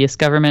the previous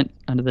government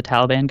under the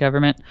Taliban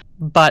government.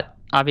 But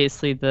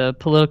obviously, the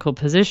political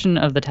position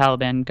of the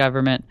Taliban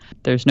government,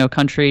 there's no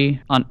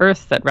country on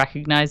earth that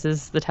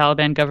recognizes the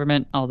Taliban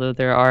government, although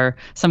there are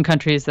some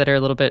countries that are a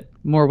little bit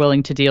more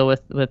willing to deal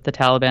with the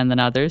Taliban than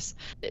others.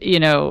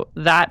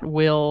 That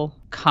will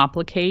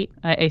complicate,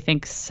 I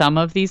think, some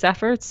of these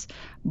efforts.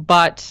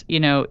 But,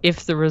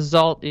 if the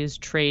result is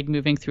trade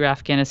moving through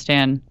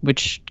Afghanistan,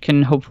 which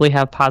can hopefully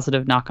have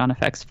positive knock-on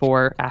effects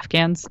for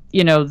Afghans,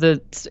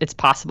 it's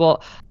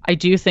possible. I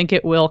do think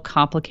it will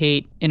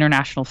complicate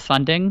international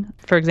funding.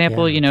 For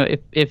example,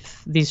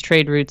 if these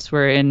trade routes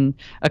were in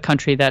a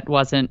country that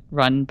wasn't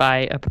run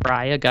by a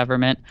pariah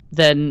government,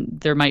 then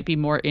there might be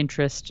more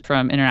interest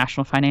from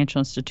international financial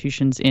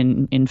institutions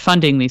in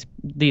funding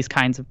these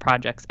kinds of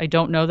projects. I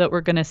don't know that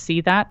we're going to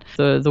see that.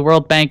 The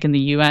World Bank and the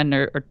UN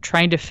are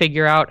trying to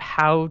figure out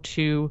how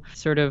to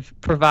sort of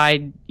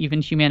provide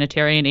even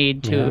humanitarian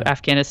aid to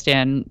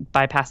Afghanistan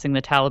bypassing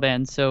the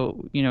Taliban.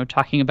 So,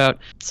 talking about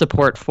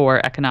support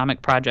for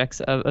economic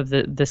projects of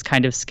this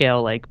kind of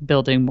scale, like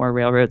building more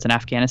railroads in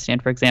Afghanistan,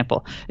 for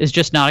example, is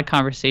just not a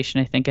conversation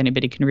I think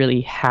anybody can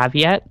really have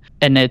yet.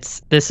 And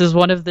this is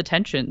one of the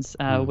tensions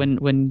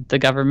when the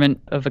government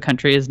of a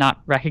country is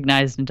not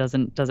recognized and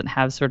doesn't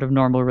have sort of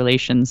normal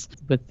relations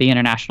with the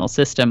international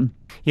system.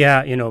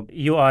 Yeah,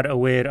 you are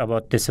aware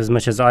about this as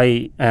much as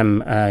I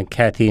am,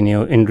 Kathy.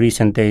 In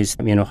recent days,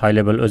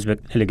 high-level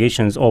Uzbek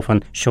delegations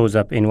often shows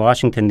up in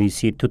Washington,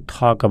 D.C. to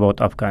talk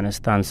about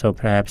Afghanistan. So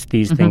perhaps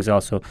these things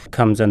also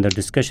comes under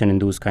discussion in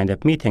those kind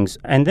of meetings.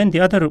 And then the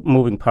other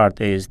moving part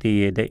is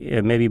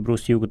maybe,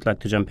 Bruce, you would like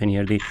to jump in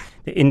here, the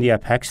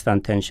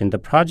India-Pakistan tension. The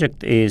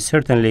project is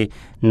certainly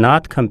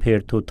not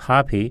compared to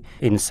TAPI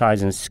in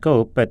size and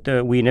scope, but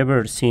we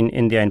never seen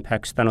India and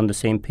Pakistan on the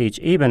same page,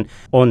 even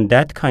on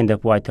that kind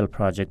of vital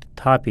project,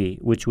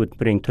 TAPI, which would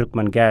bring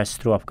Turkmen gas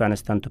through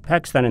Afghanistan to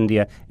Pakistan,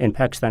 India, and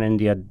Pakistan,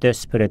 India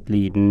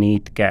desperately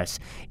need gas.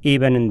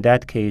 Even in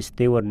that case,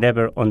 they were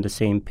never on the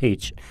same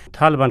page.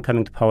 Taliban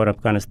coming to power in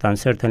Afghanistan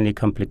certainly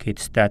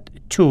complicates that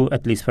too,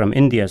 at least from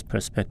India's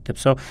perspective.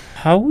 So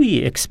how we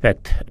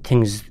expect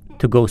things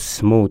to go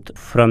smooth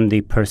from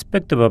the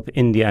perspective of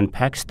India and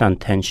Pakistan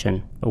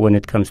tension when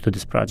it comes to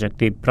this project,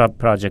 the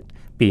project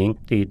being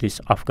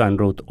this Afghan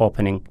route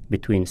opening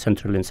between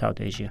Central and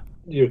South Asia?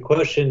 Your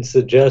question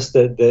suggests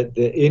that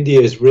India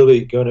is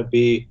really going to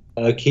be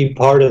a key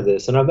part of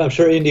this, and I'm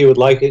sure India would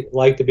like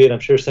to be, and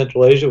I'm sure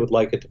Central Asia would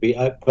like it to be.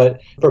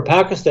 But for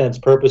Pakistan's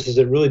purposes,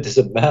 it really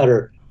doesn't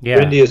matter if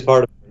India is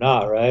part of it or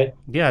not, right?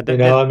 Yeah,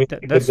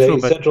 that's true.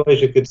 Central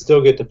Asia could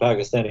still get to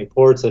Pakistani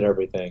ports and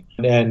everything,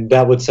 and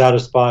that would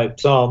satisfy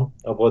some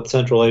of what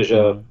Central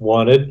Asia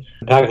wanted.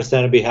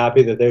 Pakistan would be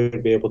happy that they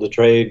would be able to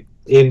trade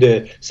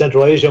into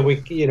Central Asia. And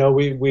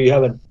we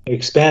haven't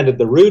expanded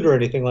the route or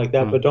anything like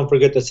that, but don't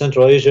forget that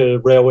Central Asia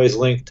railways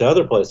link to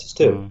other places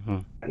too.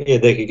 Yeah,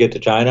 they could get to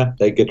China,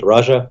 they could get to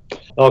Russia,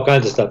 all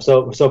kinds of stuff.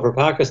 So for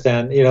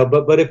Pakistan,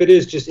 but if it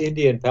is just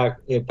India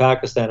and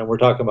Pakistan, and we're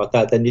talking about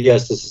that, then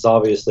yes, this is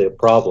obviously a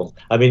problem.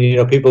 I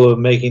mean, people have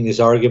been making these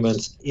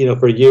arguments,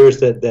 for years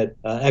that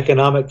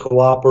economic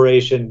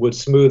cooperation would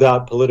smooth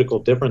out political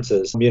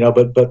differences.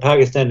 But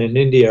Pakistan and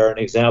India are an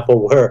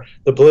example where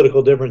the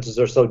political differences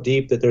are so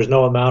deep that there's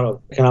no amount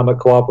of economic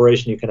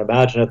cooperation you can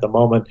imagine at the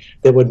moment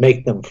that would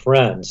make them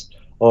friends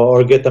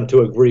or get them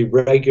to agree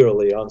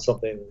regularly on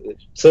something.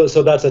 So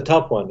that's a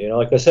tough one.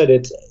 Like I said,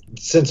 it's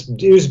since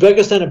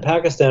Uzbekistan and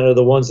Pakistan are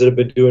the ones that have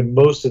been doing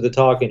most of the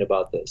talking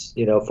about this,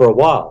 for a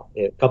while,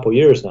 a couple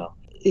years now.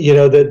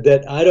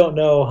 That I don't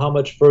know how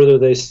much further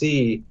they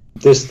see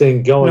this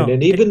thing going.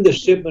 And even the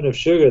shipment of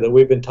sugar that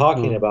we've been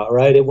talking about,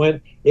 right?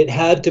 It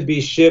had to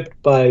be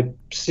shipped by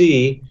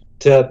sea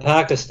to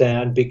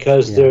Pakistan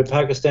because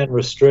Pakistan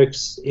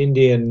restricts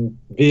Indian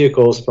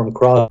vehicles from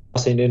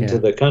crossing into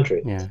the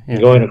country,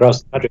 going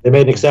across the country. They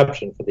made an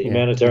exception for the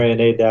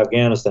humanitarian aid to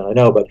Afghanistan, I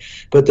know,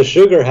 but the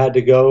sugar had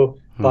to go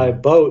by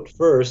boat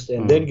first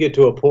and then get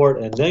to a port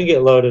and then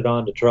get loaded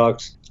onto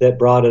trucks that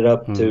brought it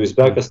up to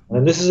Uzbekistan.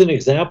 And this is an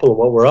example of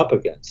what we're up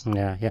against.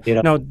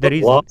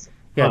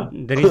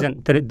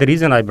 The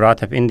reason I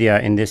brought up India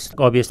in this,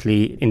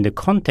 obviously, in the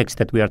context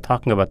that we are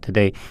talking about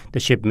today,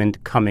 the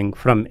shipment coming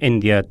from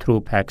India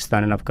through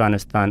Pakistan and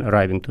Afghanistan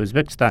arriving to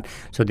Uzbekistan.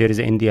 So there is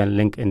an Indian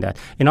link in that.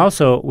 And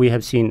also, we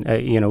have seen,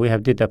 we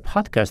have did a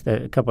podcast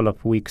a couple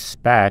of weeks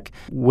back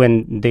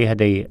when they had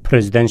a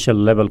presidential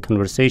level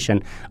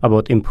conversation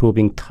about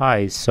improving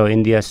ties. So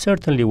India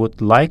certainly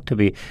would like to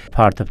be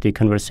part of the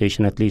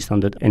conversation, at least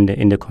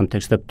in the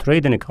context of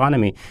trade and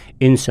economy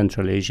in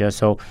Central Asia.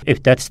 So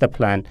if that's the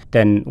plan,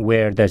 then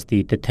where does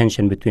the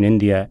tension between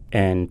India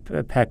and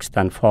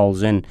Pakistan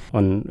falls in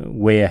on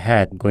way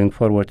ahead going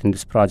forward in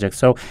this project?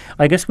 So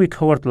I guess we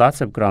covered lots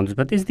of grounds,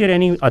 but is there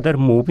any other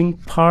moving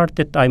part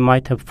that I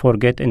might have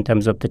forget in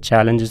terms of the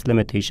challenges,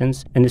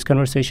 limitations in this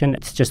conversation?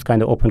 It's just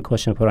kind of open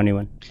question for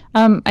anyone.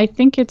 I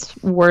think it's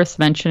worth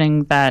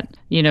mentioning that,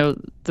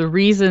 the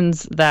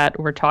reasons that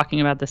we're talking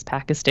about this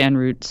Pakistan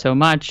route so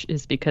much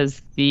is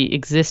because the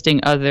existing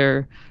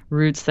other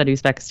routes that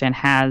Uzbekistan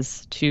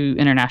has to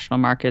international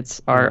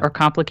markets are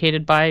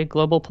complicated by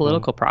global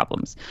political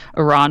problems.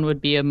 Iran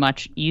would be a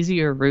much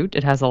easier route.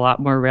 It has a lot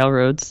more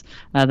railroads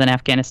than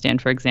Afghanistan,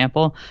 for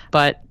example,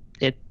 but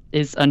it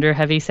is under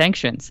heavy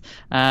sanctions.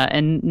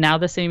 And now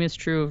the same is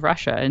true of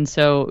Russia. And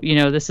so,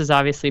 this is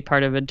obviously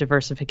part of a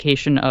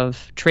diversification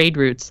of trade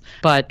routes.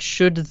 But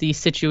should the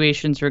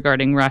situations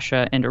regarding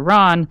Russia and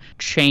Iran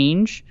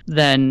change,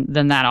 then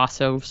that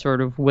also sort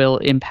of will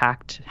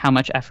impact how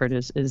much effort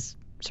is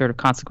sort of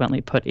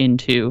consequently put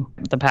into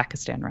the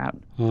Pakistan route.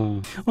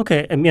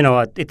 Okay,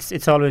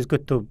 it's always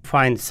good to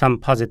find some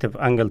positive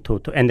angle to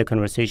end the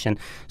conversation.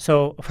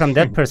 So from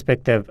that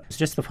perspective, it's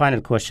just the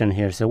final question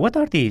here. So what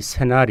are the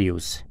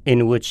scenarios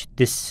in which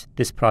this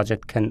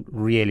project can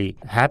really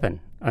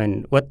happen?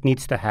 And what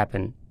needs to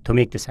happen to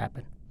make this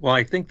happen? Well,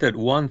 I think that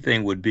one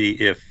thing would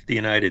be if the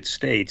United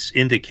States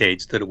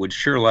indicates that it would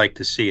sure like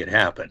to see it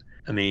happen.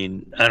 I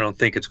mean, I don't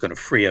think it's going to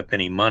free up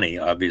any money,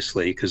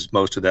 obviously, because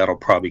most of that will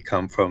probably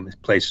come from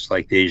places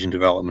like the Asian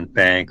Development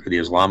Bank or the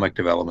Islamic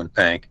Development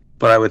Bank.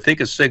 But I would think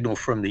a signal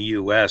from the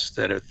U.S.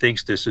 that it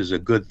thinks this is a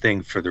good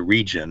thing for the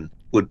region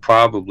would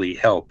probably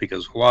help,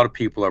 because a lot of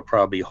people are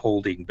probably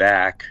holding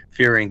back,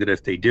 fearing that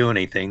if they do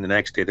anything, the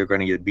next day they're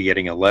going to be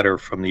getting a letter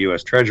from the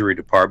U.S. Treasury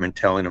Department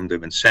telling them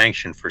they've been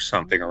sanctioned for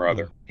something or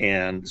other.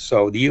 And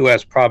so the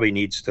U.S. probably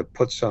needs to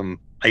put some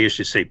I used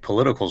to say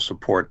political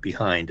support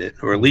behind it,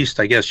 or at least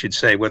I guess you'd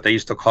say what they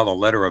used to call a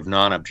letter of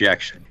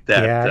non-objection,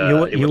 that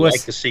it would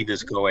like to see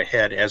this go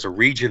ahead as a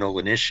regional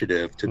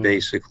initiative to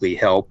basically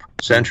help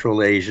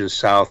Central Asia,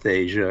 South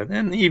Asia,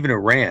 and even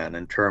Iran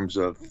in terms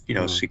of,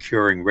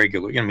 securing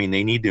regular,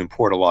 they need to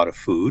import a lot of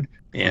food.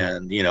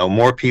 And,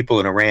 more people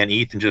in Iran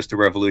eat than just the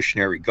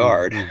Revolutionary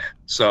Guard.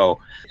 So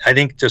I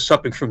think just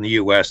something from the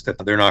U.S.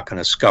 that they're not going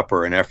to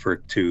scupper an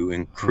effort to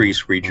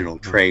increase regional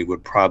trade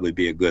would probably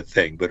be a good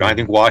thing. But I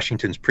think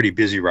Washington's pretty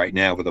busy right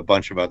now with a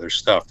bunch of other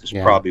stuff. This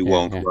probably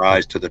won't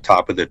rise to the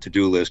top of the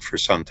to-do list for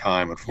some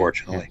time,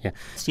 unfortunately.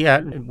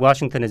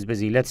 Washington is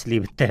busy. Let's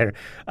leave it there.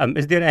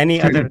 Is there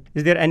any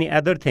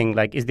other thing?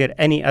 Like, is there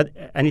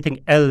anything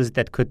else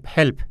that could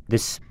help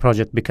this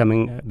project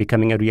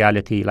becoming a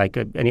reality? Like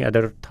any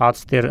other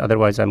thoughts there?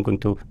 Otherwise, I'm going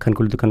to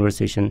conclude the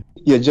conversation.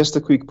 Yeah, just a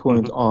quick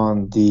point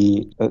on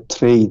the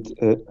trade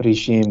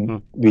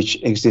regime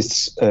which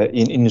exists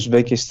in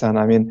Uzbekistan.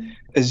 I mean,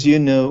 as you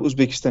know,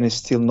 Uzbekistan is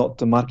still not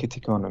the market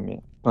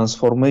economy.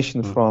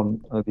 Transformation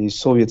from the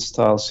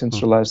Soviet-style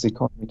centralized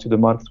economy to the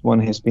market one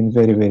has been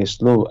very, very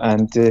slow.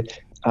 And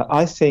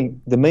I think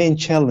the main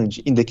challenge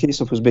in the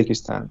case of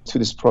Uzbekistan to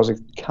this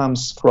project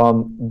comes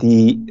from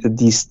the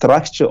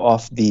structure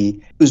of the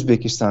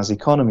Uzbekistan's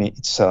economy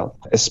itself,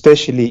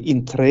 especially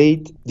in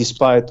trade.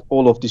 Despite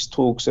all of these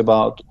talks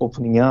about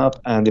opening up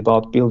and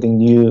about building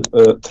new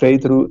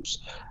trade routes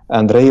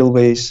and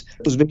railways,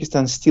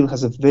 Uzbekistan still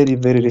has a very,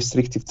 very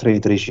restrictive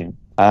trade regime.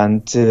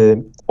 And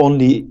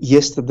only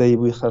yesterday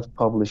we have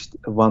published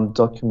one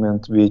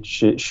document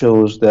which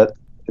shows that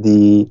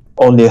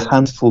only a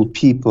handful of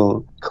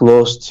people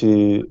close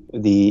to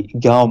the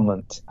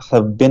government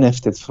have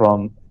benefited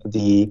from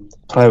the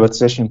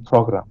privatization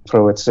program,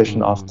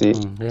 privatization of the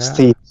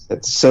state.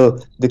 So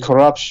the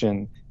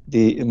corruption,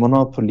 the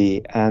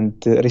monopoly, and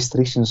the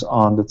restrictions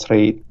on the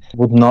trade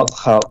would not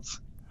help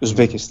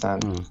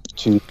Uzbekistan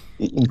to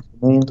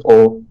implement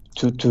or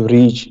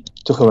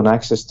to have an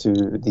access to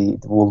the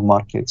world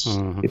markets.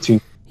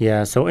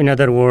 Yeah, so in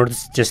other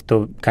words, just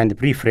to kind of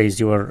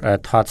rephrase your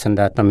thoughts on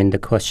that, the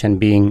question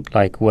being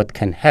like, what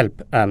can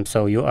help?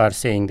 So you are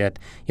saying that,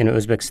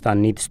 Uzbekistan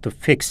needs to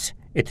fix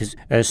its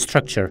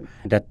structure.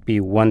 That be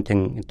one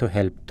thing to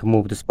help to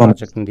move this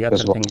project, and the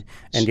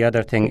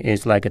other thing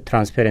is like a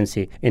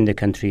transparency in the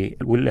country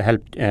will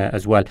help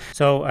as well.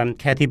 So,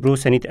 Kathy,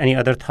 Bruce, any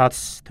other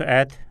thoughts to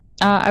add?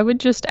 I would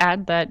just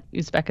add that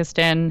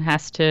Uzbekistan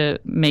has to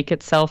make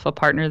itself a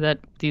partner that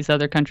these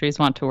other countries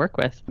want to work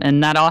with.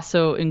 And that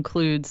also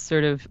includes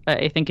sort of,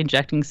 I think,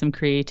 injecting some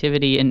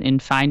creativity in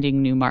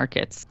finding new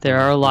markets. There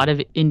are a lot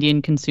of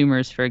Indian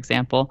consumers, for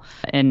example,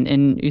 and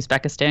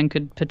Uzbekistan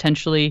could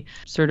potentially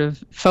sort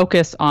of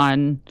focus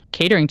on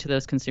catering to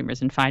those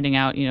consumers and finding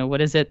out,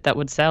 what is it that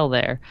would sell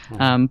there.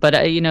 But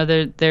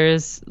there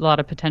is a lot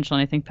of potential.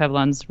 And I think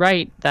Pavlan's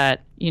right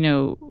that,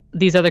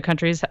 these other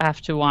countries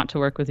have to want to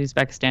work with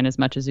Uzbekistan as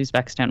much as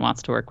Uzbekistan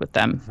wants to work with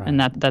them. Right. And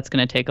that's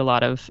going to take a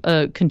lot of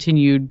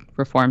continued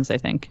reforms, I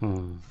think.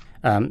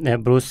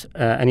 Bruce,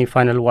 any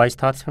final wise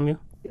thoughts from you?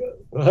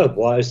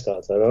 Wise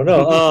thoughts? I don't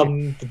know.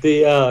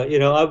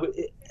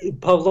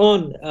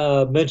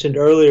 Pavlan mentioned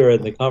earlier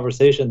in the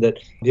conversation that,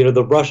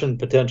 the Russian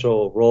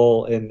potential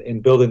role in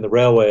building the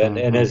railway, and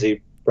as he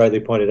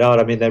rightly pointed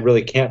out, they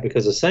really can't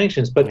because of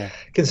sanctions. But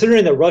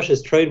considering that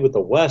Russia's trade with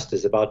the West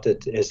is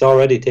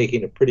already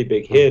taking a pretty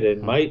big hit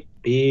and might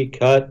be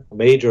cut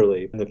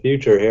majorly in the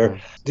future here,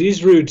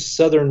 these routes,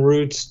 southern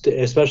routes,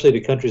 especially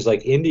to countries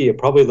like India,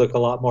 probably look a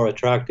lot more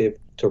attractive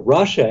to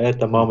Russia at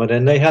the moment,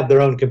 and they have their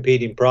own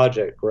competing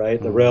project,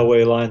 right? The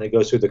railway line that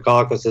goes through the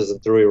Caucasus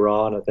and through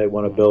Iran that they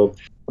want to build.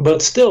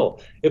 But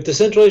still, if the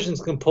Central Asians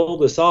can pull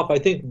this off, I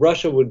think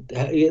Russia would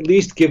at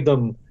least give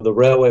them the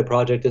railway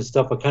project and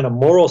stuff a kind of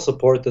moral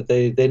support that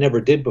they never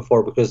did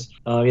before, because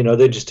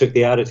they just took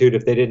the attitude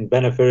if they didn't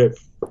benefit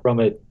from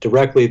it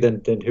directly,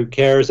 then who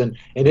cares? And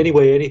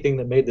anyway, anything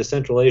that made the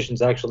Central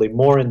Asians actually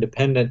more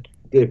independent,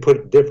 they put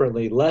it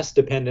differently, less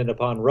dependent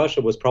upon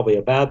Russia, was probably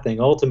a bad thing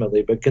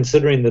ultimately. But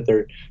considering that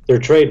their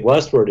trade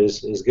westward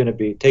is going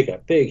to take a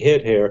big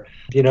hit here,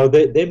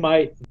 they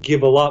might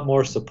give a lot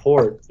more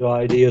support to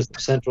ideas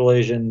of Central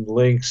Asian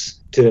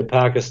links to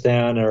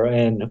Pakistan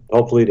and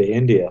hopefully to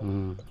India.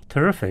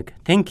 Terrific.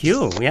 Thank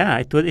you. Yeah,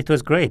 it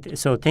was great.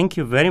 So thank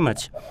you very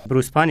much,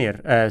 Bruce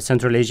Pannier,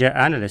 Central Asia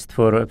analyst,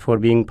 for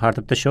being part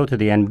of the show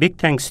today. And big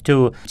thanks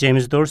to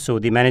James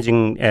Dorso, the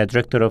managing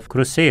director of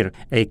Crusair,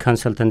 a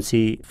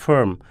consultancy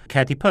firm.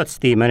 Kathy Putz,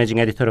 the managing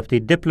editor of The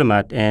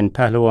Diplomat, and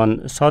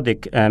Pahlawan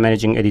Sadiq,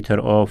 managing editor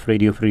of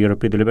Radio Free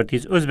Europe Radio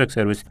Liberties Uzbek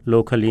service,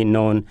 locally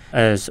known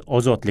as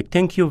Ozotlik.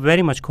 Thank you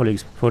very much,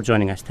 colleagues, for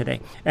joining us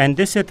today. And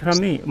this is from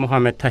me,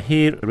 Mohammed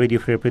Tahir, Radio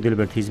Free Europe Radio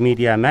Liberties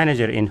media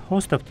manager and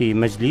host of the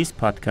Majlis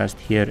podcast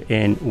here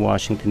in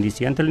Washington,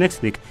 D.C. Until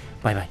next week,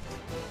 bye-bye.